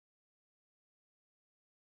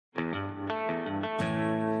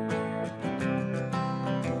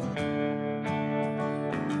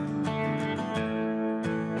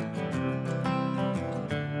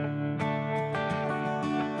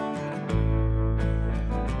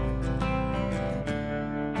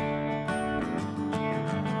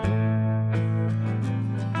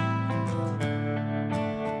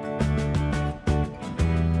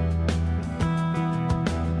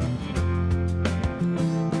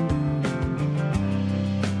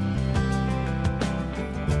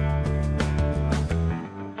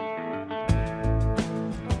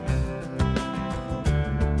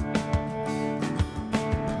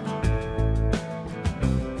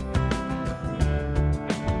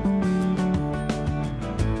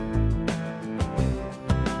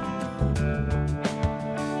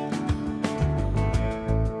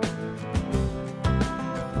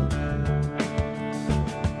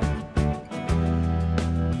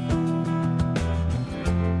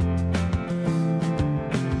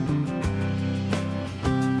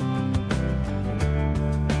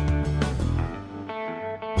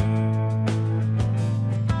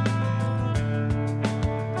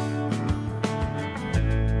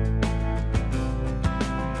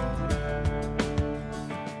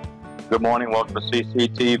Good morning, welcome to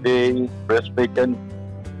CCTV. Chris speaking.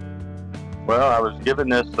 Well, I was given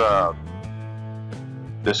this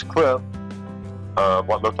this clip of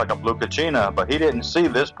what looks like a blue kACHINA, but he didn't see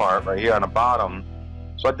this part right here on the bottom.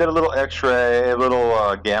 So I did a little X-ray, a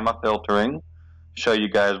little gamma filtering, show you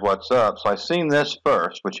guys what's up. So I seen this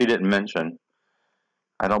first, which he didn't mention.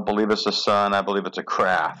 I don't believe it's the sun. I believe it's a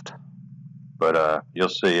craft, but you'll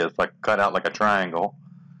see it's like cut out like a triangle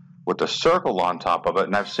with a circle on top of it.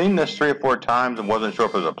 And I've seen this 3 or 4 times and wasn't sure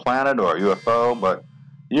if it was a planet or a UFO, but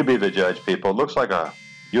you be the judge, people. It looks like a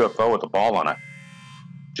UFO with a ball on it.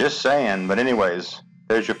 Just saying. But anyways,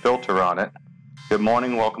 there's your filter on it. Good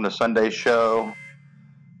morning, welcome to Sunday's show.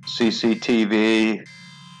 CCTV,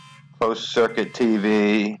 closed circuit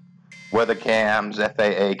TV, weather cams,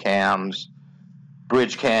 FAA cams,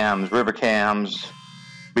 bridge cams, river cams,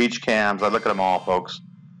 beach cams. I look at them all, folks.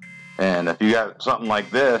 And if you got something like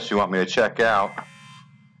this you want me to check out,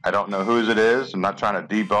 I don't know whose it is. I'm not trying to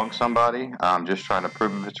debunk somebody. I'm just trying to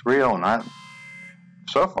prove if it's real. And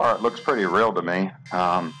so far it looks pretty real to me.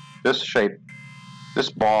 This shape, this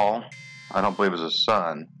ball, I don't believe is a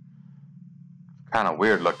sun. Kind of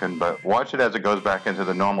weird looking, but watch it as it goes back into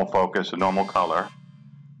the normal focus, the normal color.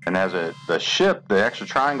 And as the ship, the extra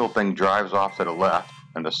triangle thing drives off to the left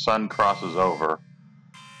and the sun crosses over.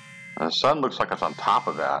 And the sun looks like it's on top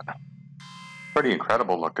of that. Pretty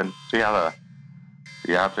incredible looking. See how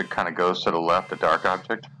the object kind of goes to the left, the dark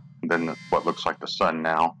object, and then what looks like the sun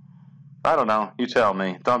now. I don't know. You tell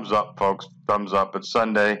me. Thumbs up, folks. Thumbs up. It's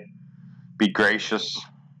Sunday. Be gracious.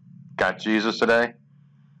 Got Jesus today?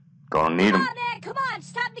 Gonna need him. Come on, man. Come on.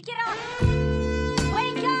 It's time to get up.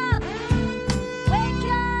 Wake up. Wake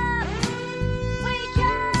up. Wake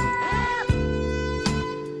up. Wake up.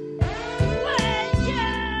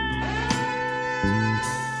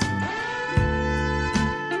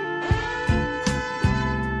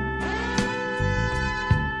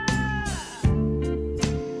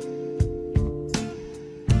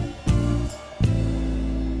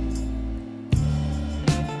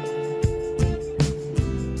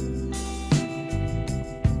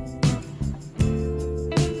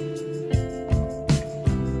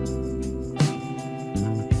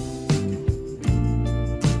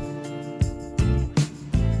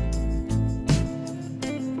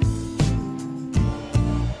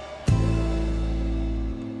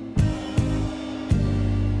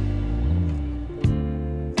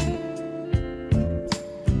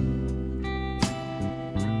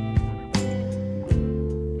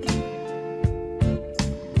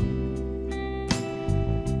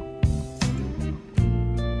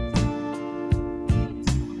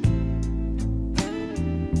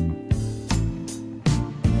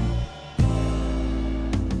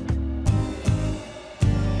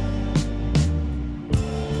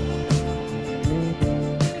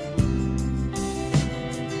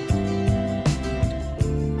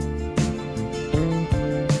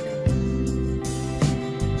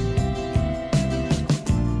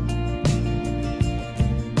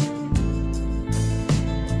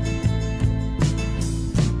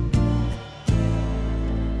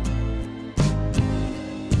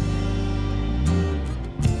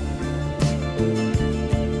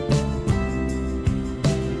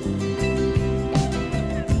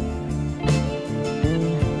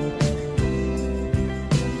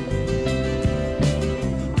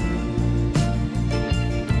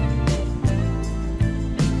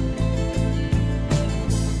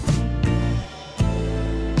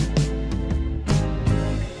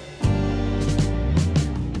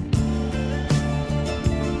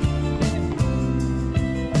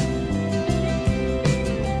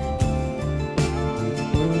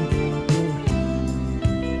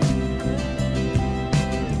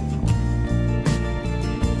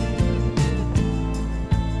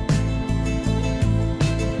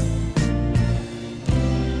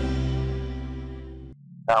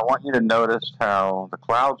 Now, I want you to notice how the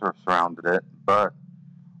clouds are surrounded it, but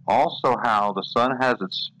also how the sun has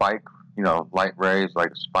its spike, light rays,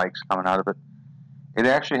 like spikes coming out of it. It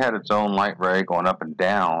actually had its own light ray going up and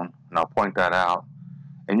down, and I'll point that out.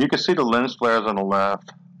 And you can see the lens flares on the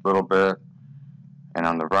left a little bit, and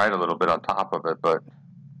on the right a little bit on top of it, but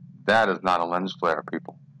that is not a lens flare,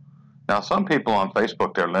 people. Now, some people on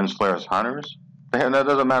Facebook, they're lens flares hunters. That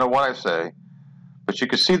doesn't matter what I say. But you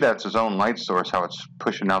can see that's its own light source, how it's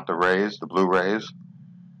pushing out the rays, the blue rays.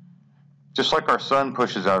 Just like our sun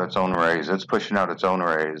pushes out its own rays, it's pushing out its own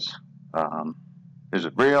rays. Is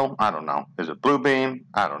it real? I don't know. Is it blue beam?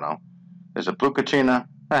 I don't know. Is it blue kACHINA?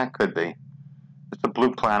 Could be. It's a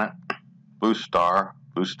blue planet, blue star,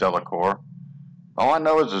 blue stellar core. All I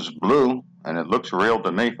know is it's blue, and it looks real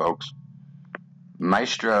to me, folks.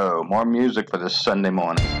 Maestro, more music for this Sunday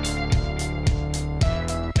morning.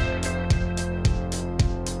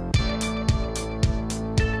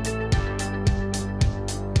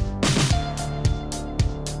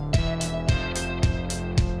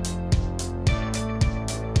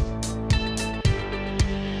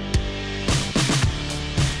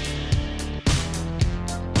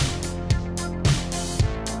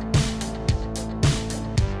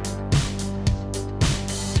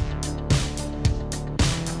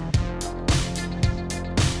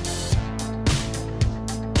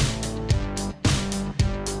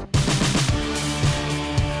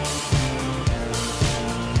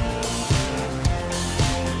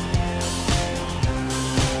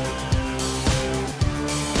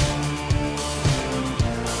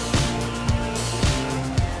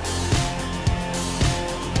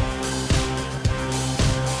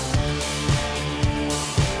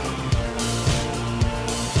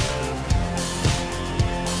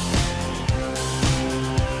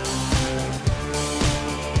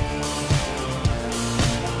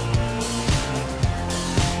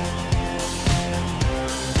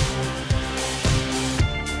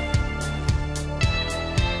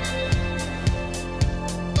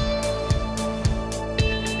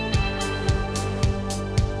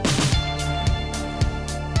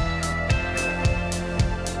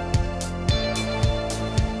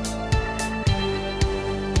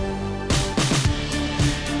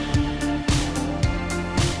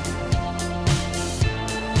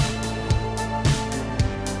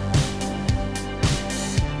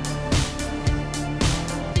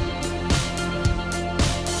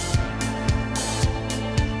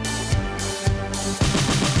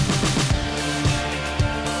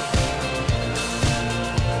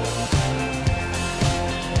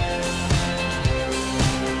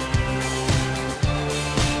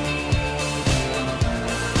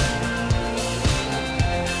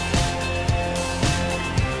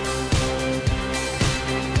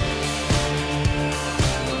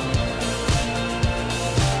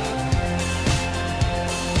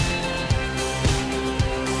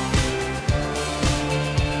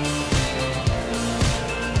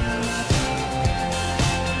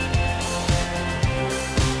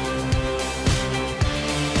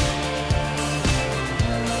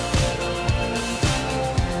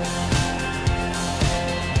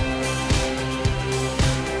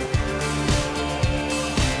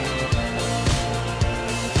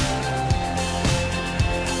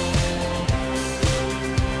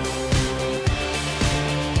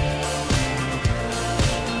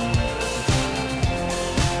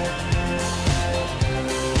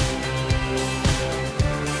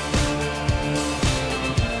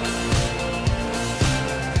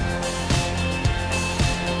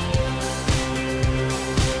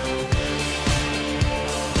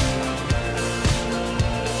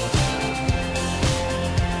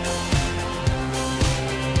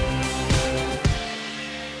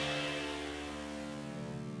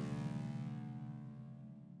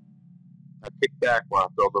 Kick back while I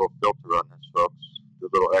throw a little filter on this, folks. Do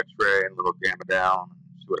a little X-ray and a little gamma down,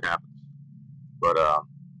 see what happens. But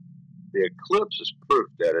the eclipse is proof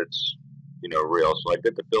that it's, real. So I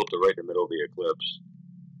did the filter right in the middle of the eclipse.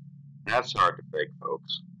 That's hard to fake,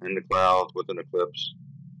 folks. In the clouds with an eclipse.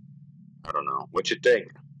 I don't know. What you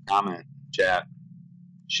think? Comment, chat,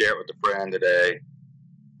 share it with a friend today.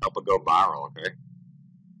 Help it go viral,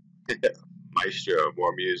 okay? Maestro,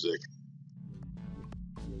 more music.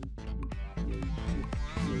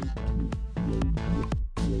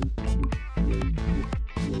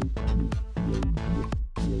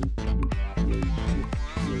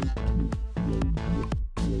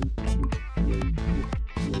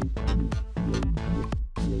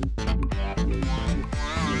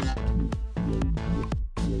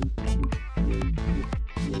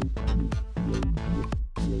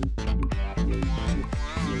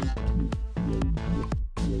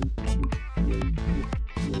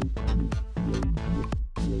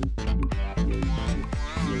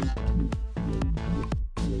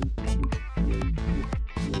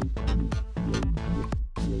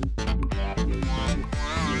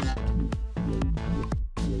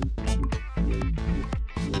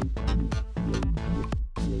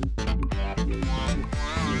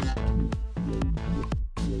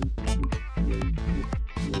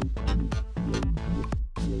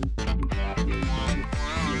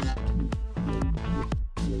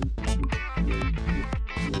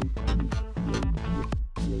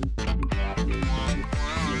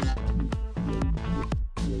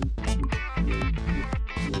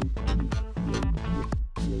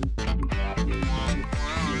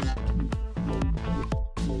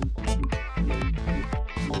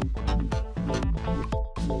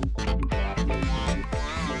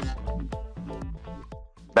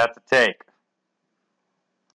 take.